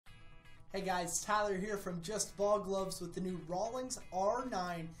Hey guys, Tyler here from Just Ball Gloves with the new Rawlings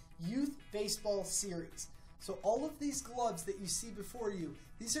R9 Youth Baseball Series. So all of these gloves that you see before you,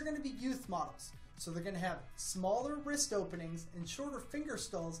 these are going to be youth models. So they're going to have smaller wrist openings and shorter finger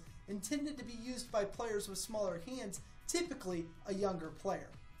stalls intended to be used by players with smaller hands, typically a younger player.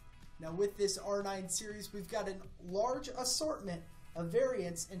 Now with this R9 series, we've got a large assortment of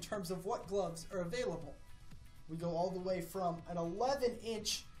variants in terms of what gloves are available. We go all the way from an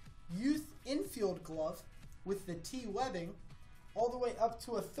 11-inch youth infield glove with the T webbing all the way up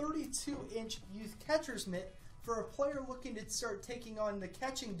to a 32-inch youth catcher's mitt for a player looking to start taking on the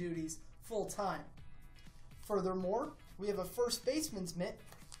catching duties full time. Furthermore, we have a first baseman's mitt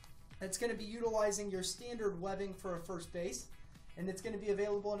that's going to be utilizing your standard webbing for a first base, and it's going to be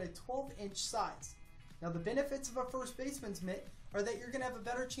available in a 12-inch size. Now the benefits of a first baseman's mitt are that you're going to have a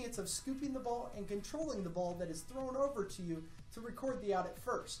better chance of scooping the ball and controlling the ball that is thrown over to you to record the out at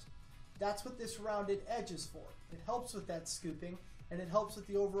first. That's what this rounded edge is for. It helps with that scooping, and it helps with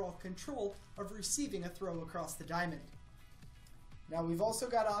the overall control of receiving a throw across the diamond. Now we've also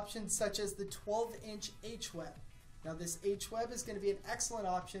got options such as the 12-inch H-web. Now this H-web is going to be an excellent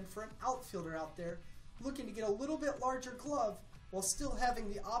option for an outfielder out there looking to get a little bit larger glove while still having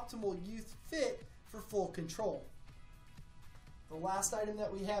the optimal youth fit for full control. The last item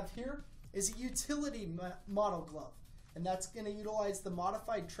that we have here is a utility model glove, and that's going to utilize the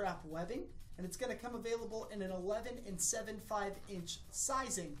modified trap webbing, and it's going to come available in an 11 and 7/5-inch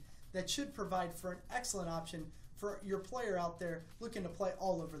sizing that should provide for an excellent option for your player out there looking to play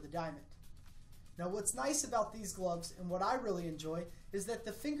all over the diamond. Now what's nice about these gloves, and what I really enjoy, is that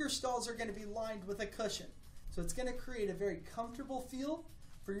the finger stalls are going to be lined with a cushion. So it's going to create a very comfortable feel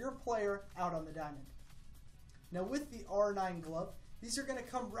for your player out on the diamond. Now with the R9 glove, these are going to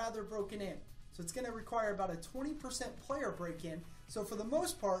come rather broken in. So it's going to require about a 20% player break-in. So for the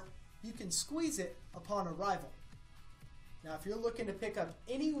most part, you can squeeze it upon arrival. Now if you're looking to pick up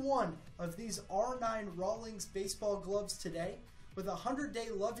any one of these R9 Rawlings baseball gloves today with a 100-day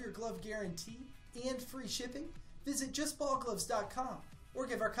love your glove guarantee and free shipping, visit justballgloves.com or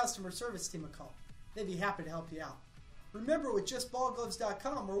give our customer service team a call. They'd be happy to help you out. Remember, with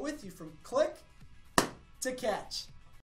justballgloves.com, we're with you from click to catch.